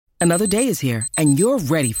Another day is here, and you're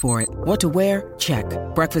ready for it. What to wear? Check.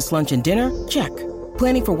 Breakfast, lunch, and dinner? Check.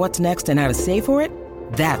 Planning for what's next and how to save for it?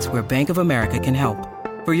 That's where Bank of America can help.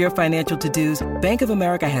 For your financial to-dos, Bank of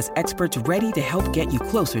America has experts ready to help get you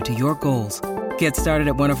closer to your goals. Get started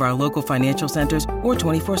at one of our local financial centers or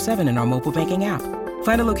 24/7 in our mobile banking app.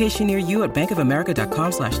 Find a location near you at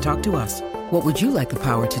bankofamerica.com/talktous. What would you like the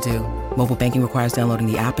power to do? Mobile banking requires downloading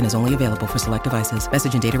the app and is only available for select devices.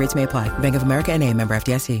 Message and data rates may apply. Bank of America N.A., member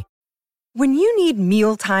FDIC. When you need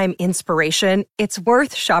mealtime inspiration, it's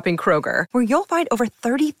worth shopping Kroger, where you'll find over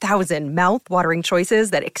 30,000 mouth-watering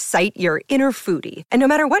choices that excite your inner foodie. And no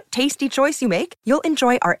matter what tasty choice you make, you'll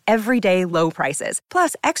enjoy our everyday low prices,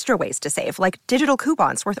 plus extra ways to save, like digital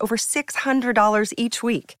coupons worth over $600 each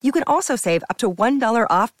week. You can also save up to $1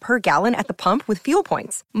 off per gallon at the pump with fuel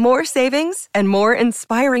points. More savings and more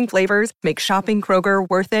inspiring flavors make shopping Kroger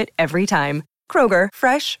worth it every time. Kroger,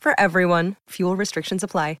 fresh for everyone. Fuel restrictions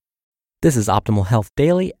apply. This is Optimal Health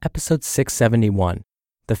Daily, episode 671.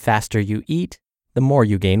 The faster you eat, the more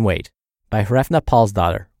you gain weight, by Hrefna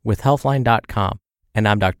Paulsdottir with Healthline.com. And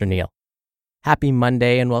I'm Dr. Neil. Happy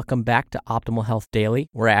Monday and welcome back to Optimal Health Daily,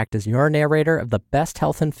 where I act as your narrator of the best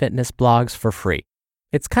health and fitness blogs for free.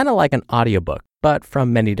 It's kind of like an audiobook, but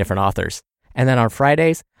from many different authors. And then on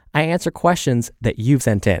Fridays, I answer questions that you've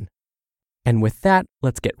sent in. And with that,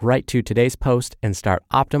 let's get right to today's post and start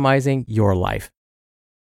optimizing your life.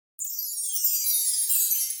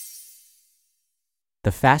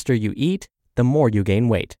 The faster you eat, the more you gain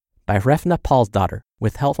weight, by Hrefna Paulsdottir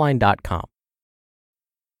with Healthline.com.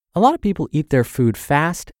 A lot of people eat their food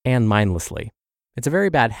fast and mindlessly. It's a very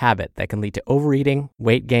bad habit that can lead to overeating,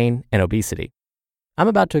 weight gain, and obesity. I'm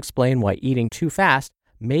about to explain why eating too fast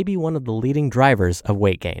may be one of the leading drivers of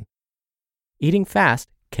weight gain. Eating fast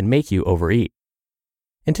can make you overeat.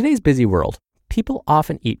 In today's busy world, people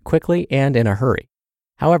often eat quickly and in a hurry.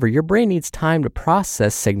 However, your brain needs time to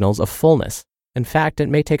process signals of fullness. In fact, it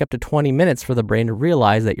may take up to 20 minutes for the brain to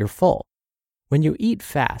realize that you're full. When you eat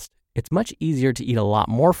fast, it's much easier to eat a lot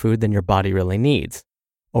more food than your body really needs.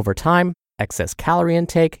 Over time, excess calorie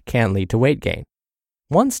intake can lead to weight gain.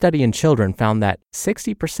 One study in children found that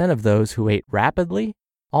 60% of those who ate rapidly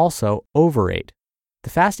also overate. The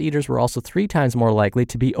fast eaters were also 3 times more likely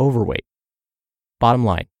to be overweight. Bottom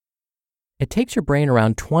line, it takes your brain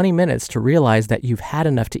around 20 minutes to realize that you've had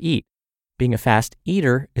enough to eat. Being a fast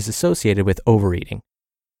eater is associated with overeating.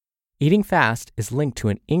 Eating fast is linked to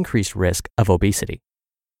an increased risk of obesity.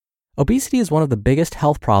 Obesity is one of the biggest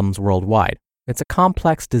health problems worldwide. It's a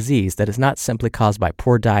complex disease that is not simply caused by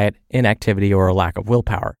poor diet, inactivity, or a lack of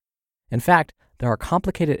willpower. In fact, there are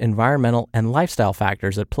complicated environmental and lifestyle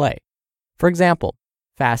factors at play. For example,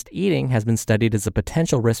 fast eating has been studied as a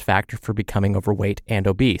potential risk factor for becoming overweight and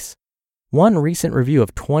obese. One recent review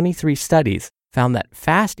of 23 studies found that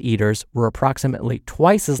fast eaters were approximately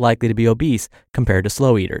twice as likely to be obese compared to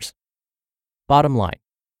slow eaters. Bottom line,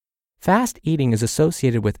 fast eating is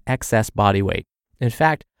associated with excess body weight. In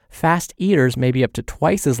fact, fast eaters may be up to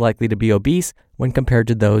twice as likely to be obese when compared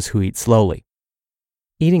to those who eat slowly.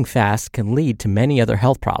 Eating fast can lead to many other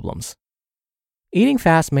health problems. Eating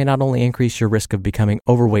fast may not only increase your risk of becoming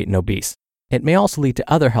overweight and obese, it may also lead to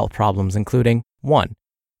other health problems including 1.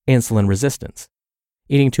 Insulin resistance.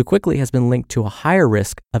 Eating too quickly has been linked to a higher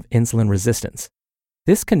risk of insulin resistance.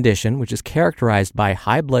 This condition, which is characterized by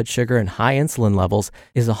high blood sugar and high insulin levels,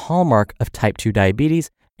 is a hallmark of type 2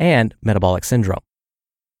 diabetes and metabolic syndrome.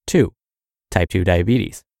 2. Type 2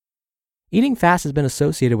 diabetes. Eating fast has been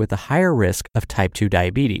associated with a higher risk of type 2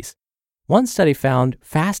 diabetes. One study found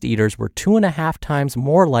fast eaters were 2.5 times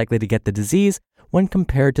more likely to get the disease when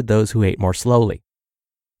compared to those who ate more slowly.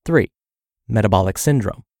 3. Metabolic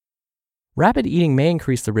syndrome. Rapid eating may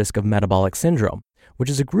increase the risk of metabolic syndrome, which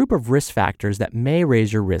is a group of risk factors that may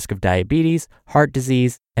raise your risk of diabetes, heart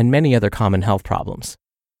disease, and many other common health problems.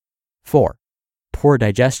 4. Poor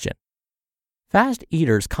digestion. Fast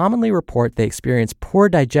eaters commonly report they experience poor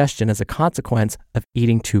digestion as a consequence of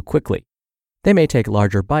eating too quickly. They may take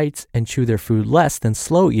larger bites and chew their food less than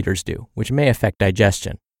slow eaters do, which may affect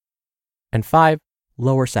digestion. And 5.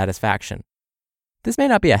 Lower satisfaction. This may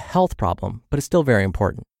not be a health problem, but it's still very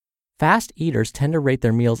important. Fast eaters tend to rate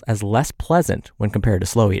their meals as less pleasant when compared to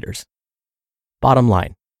slow eaters. Bottom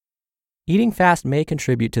line, eating fast may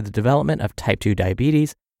contribute to the development of type 2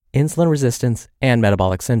 diabetes, insulin resistance, and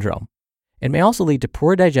metabolic syndrome. It may also lead to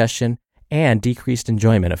poor digestion and decreased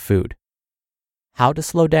enjoyment of food. How to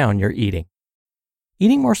slow down your eating.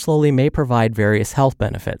 Eating more slowly may provide various health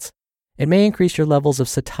benefits. It may increase your levels of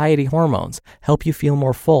satiety hormones, help you feel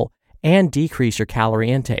more full, and decrease your calorie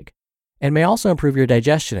intake. It may also improve your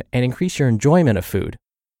digestion and increase your enjoyment of food.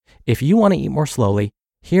 If you want to eat more slowly,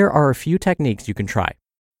 Here are a few techniques you can try.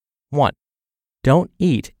 1. Don't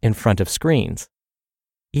eat in front of screens.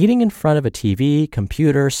 Eating in front of a TV,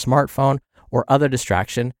 computer, smartphone, or other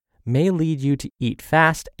distraction may lead you to eat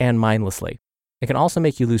fast and mindlessly. It can also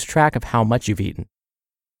make you lose track of how much you've eaten.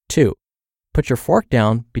 2. Put your fork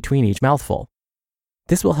down between each mouthful.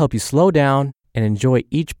 This will help you slow down and enjoy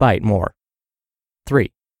each bite more.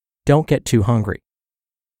 3. Don't get too hungry.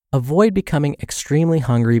 Avoid becoming extremely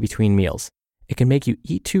hungry between meals. It can make you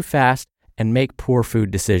eat too fast and make poor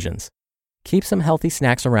food decisions. Keep some healthy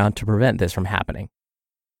snacks around to prevent this from happening.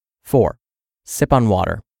 4. Sip on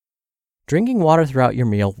water. Drinking water throughout your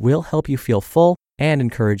meal will help you feel full and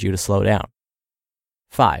encourage you to slow down.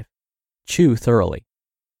 5. Chew thoroughly.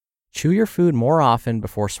 Chew your food more often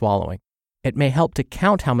before swallowing. It may help to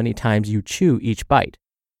count how many times you chew each bite.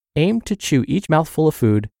 Aim to chew each mouthful of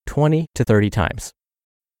food 20 to 30 times.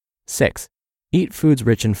 6. Eat foods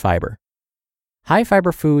rich in fiber. High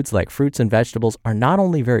fiber foods like fruits and vegetables are not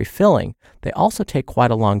only very filling, they also take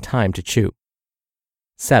quite a long time to chew.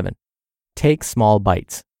 7. Take small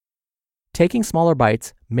bites. Taking smaller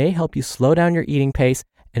bites may help you slow down your eating pace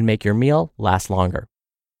and make your meal last longer.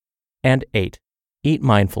 And 8. Eat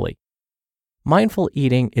mindfully. Mindful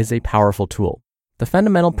eating is a powerful tool. The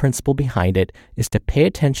fundamental principle behind it is to pay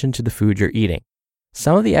attention to the food you're eating.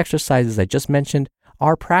 Some of the exercises I just mentioned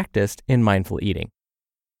are practiced in mindful eating.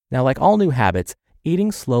 Now, like all new habits,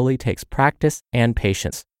 eating slowly takes practice and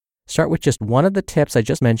patience. Start with just one of the tips I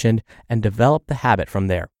just mentioned and develop the habit from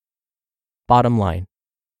there. Bottom line,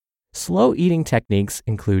 slow eating techniques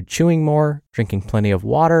include chewing more, drinking plenty of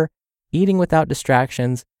water, eating without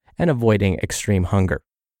distractions, and avoiding extreme hunger.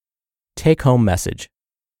 Take-home message.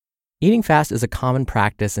 Eating fast is a common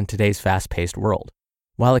practice in today's fast-paced world.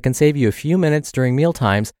 While it can save you a few minutes during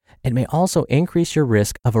mealtimes, it may also increase your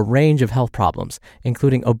risk of a range of health problems,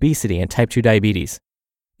 including obesity and type 2 diabetes.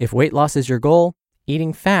 If weight loss is your goal,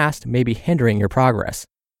 eating fast may be hindering your progress.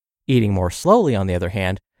 Eating more slowly, on the other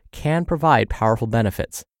hand, can provide powerful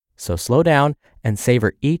benefits. So slow down and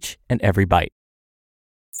savor each and every bite.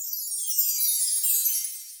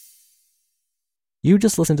 You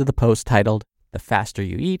just listened to the post titled, "The Faster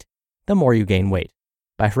You Eat, the More You Gain Weight,"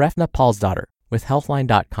 by Hrefna Paulsdottir with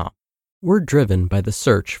Healthline.com. We're driven by the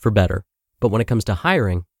search for better, but when it comes to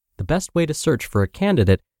hiring, the best way to search for a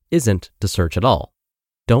candidate isn't to search at all.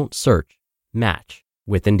 Don't search, match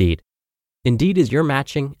with Indeed. Indeed is your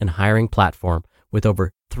matching and hiring platform with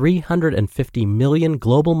over 350 million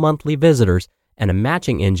global monthly visitors and a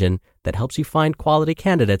matching engine that helps you find quality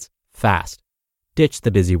candidates fast. Ditch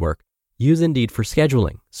the busy work. Use Indeed for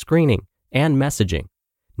scheduling, screening, and messaging.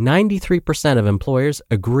 93% of employers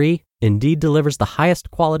agree Indeed delivers the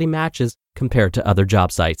highest quality matches compared to other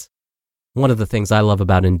job sites. One of the things I love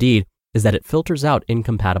about Indeed is that it filters out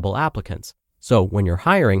incompatible applicants. So when you're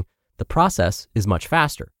hiring, the process is much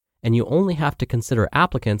faster, and you only have to consider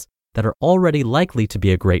applicants that are already likely to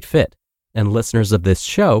be a great fit. And listeners of this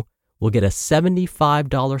show will get a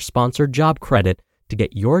 $75 sponsored job credit to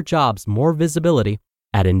get your jobs more visibility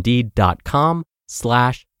at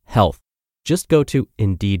Indeed.com/health. Just go to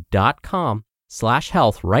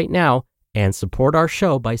Indeed.com/health right now and support our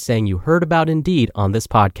show by saying you heard about Indeed on this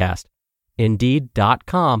podcast.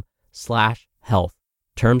 Indeed.com/health.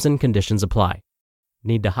 Terms and conditions apply.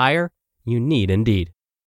 Need to hire? You need Indeed.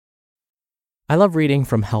 I love reading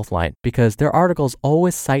from Healthline because their articles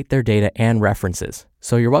always cite their data and references.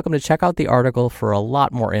 So you're welcome to check out the article for a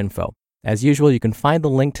lot more info. As usual, you can find the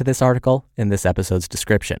link to this article in this episode's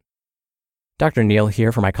description. Dr. Neal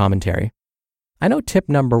here for my commentary. I know tip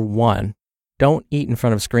number 1, don't eat in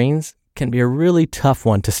front of screens, can be a really tough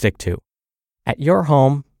one to stick to. At your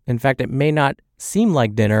home, in fact, it may not seem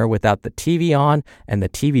like dinner without the TV on and the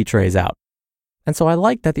TV trays out. And so I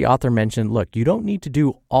like that the author mentioned, look, you don't need to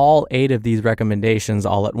do all 8 of these recommendations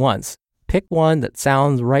all at once. Pick one that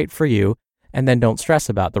sounds right for you, and then don't stress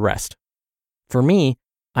about the rest. For me,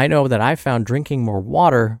 I know that I found drinking more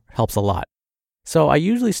water helps a lot. So I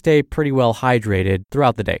usually stay pretty well hydrated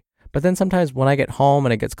throughout the day. But then sometimes when I get home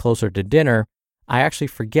and it gets closer to dinner, I actually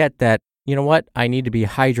forget that, you know what, I need to be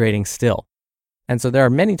hydrating still. And so there are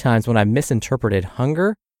many times when I've misinterpreted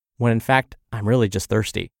hunger when in fact I'm really just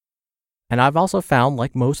thirsty. And I've also found,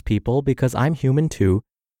 like most people, because I'm human too,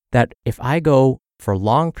 that if I go for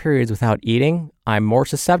long periods without eating, I'm more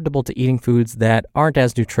susceptible to eating foods that aren't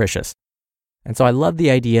as nutritious. And so I love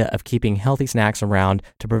the idea of keeping healthy snacks around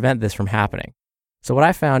to prevent this from happening. So what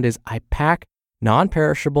I found is I pack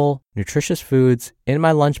non-perishable, nutritious foods in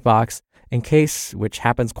my lunchbox in case, which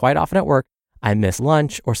happens quite often at work, I miss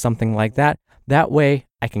lunch or something like that. That way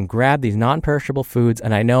I can grab these non-perishable foods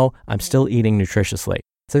and I know I'm still eating nutritiously.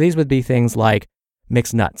 So these would be things like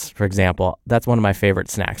Mixed nuts, for example, that's one of my favorite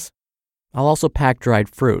snacks. I'll also pack dried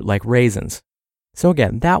fruit like raisins. So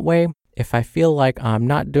again, that way, if I feel like I'm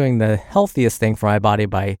not doing the healthiest thing for my body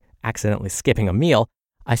by accidentally skipping a meal,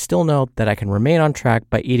 I still know that I can remain on track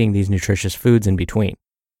by eating these nutritious foods in between.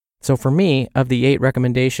 So for me, of the 8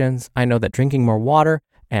 recommendations, I know that drinking more water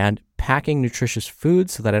and packing nutritious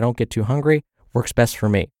foods so that I don't get too hungry works best for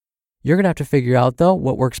me. You're going to have to figure out, though,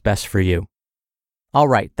 what works best for you. All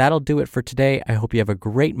right, that'll do it for today. I hope you have a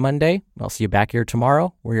great Monday. I'll see you back here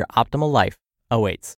tomorrow where your optimal life awaits.